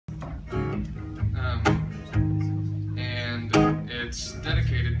it's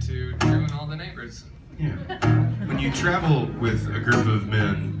dedicated to Drew and all the neighbors. Yeah. When you travel with a group of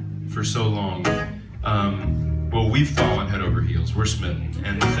men for so long, well, we've fallen head over heels. We're smitten.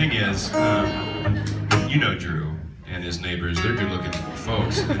 And the thing is, you know Drew and his neighbors. They're good-looking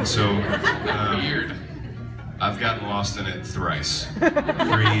folks. And so, Weird. I've gotten lost in it thrice. 3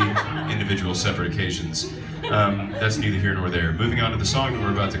 individual separate occasions. That's neither here nor there. Moving on to the song that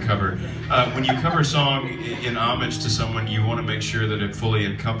we're about to cover. When you cover a song in homage to someone, you want to make sure that it fully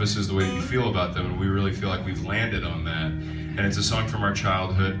encompasses the way that you feel about them, and we really feel like we've landed on that. And it's a song from our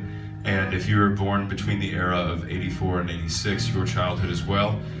childhood, and if you were born between the era of '84 and '86, your childhood as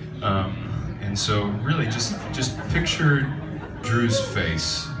well. And so really just picture Drew's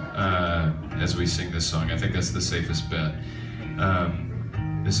face as we sing this song. I think that's the safest bet.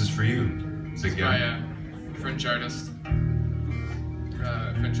 This is for you. This is by a French artist.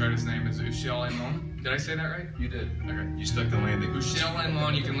 French artist's name is Usher. Did I say that right? You did. Okay. You stuck the landing. Usher.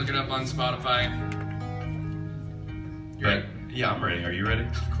 You can look it up on Spotify. You ready? Yeah, I'm ready. Are you ready?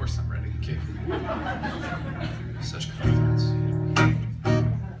 Of course I'm ready. Okay. Such confidence.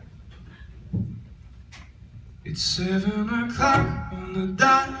 It's 7 o'clock on the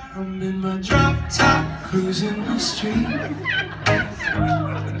dot. I'm in my drop top, cruising the street.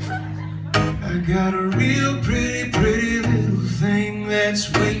 I got a real pretty little thing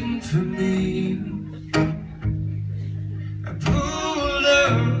that's waiting for me. I pulled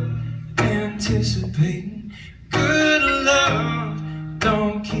up, anticipating good love.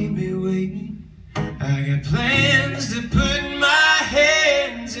 Don't keep me waiting. I got plans to put my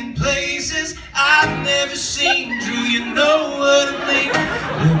hands in places I've never seen. Drew, you know what I mean.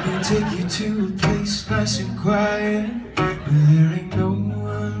 Let me take you to a place nice and quiet, where there ain't no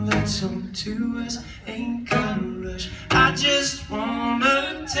one that's on to us. Ain't gotta rush. I just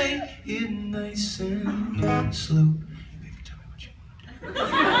wanna take it nice and slow. Baby, tell me what you wanna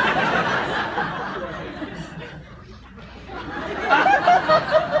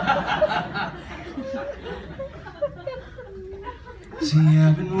do. See,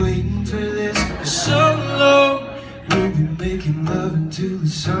 I've been waiting for this for so long. We'll be making love until the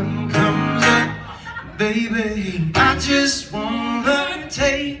sun comes up. Baby, I just wanna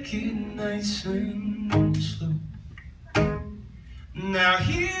take it nice and slow. Now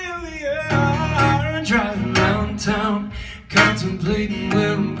here we are, driving around town, contemplating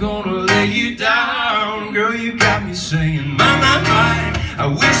where I'm gonna lay you down. Girl, you got me saying, my, I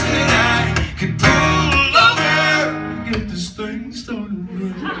wish that I could pull over and get this thing started.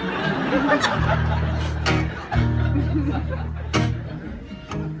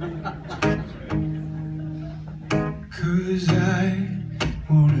 Cause I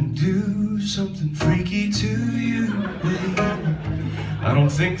wanna do something freaky to you, baby. I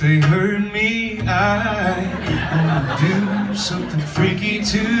don't think they heard me. I wanna do something freaky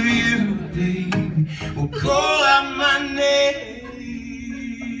to you, baby. Well, call out my name.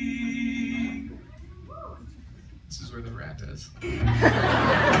 This is where the rap is. We're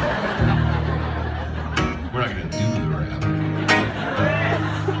not gonna do the rap.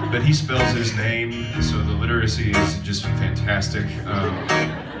 But he spells his name, so the literacy is just fantastic.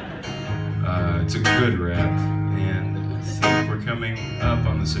 It's a good rap, and I think we're coming up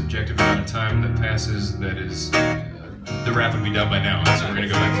on the subjective amount of time that passes that is, the rap would be done by now, so we're gonna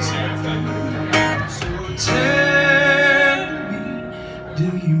go back to singing. So tell me, do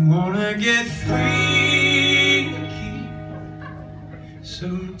you wanna get freaky? So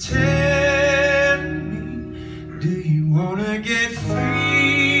tell me, do you wanna get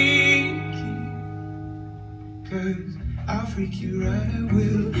freaky? 'Cause I'll freak you right, I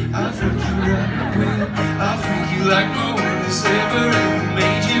will. I'll freak you right, I will. I'll freak you like no one has ever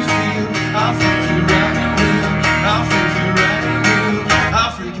made you feel. I'll freak you right, I will. I'll freak you right, I will.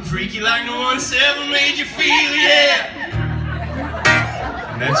 I'll freaking freak you like no one has ever made you feel, yeah!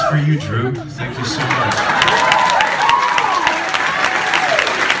 And that's for you, Drew. Thank you so much.